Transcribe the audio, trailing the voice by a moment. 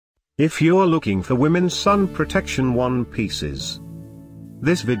If you're looking for women's sun protection one pieces,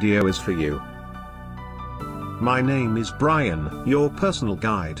 this video is for you. My name is Brian, your personal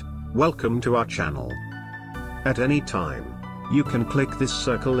guide. Welcome to our channel. At any time, you can click this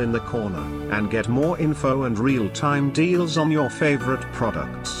circle in the corner and get more info and real-time deals on your favorite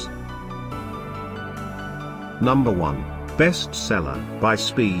products. Number 1. Bestseller by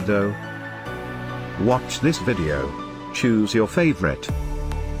Speedo. Watch this video. Choose your favorite.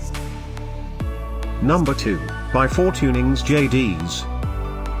 Number 2. By Fortuning's JD's.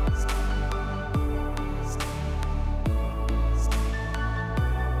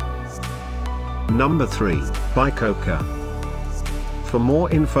 Number 3. By Cokar. For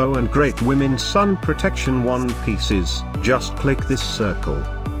more info and great women's sun protection one pieces, just click this circle.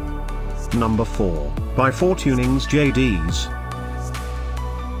 Number 4. By Fortuning's JD's.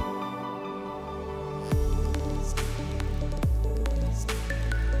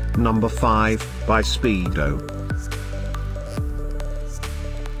 Number 5, by Speedo.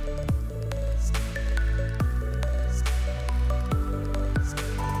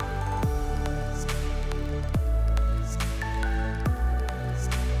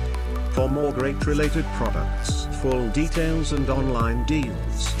 For more great related products, full details and online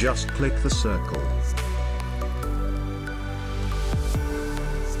deals, just click the circle.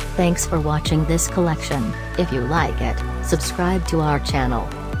 Thanks for watching this collection. If you like it, subscribe to our channel.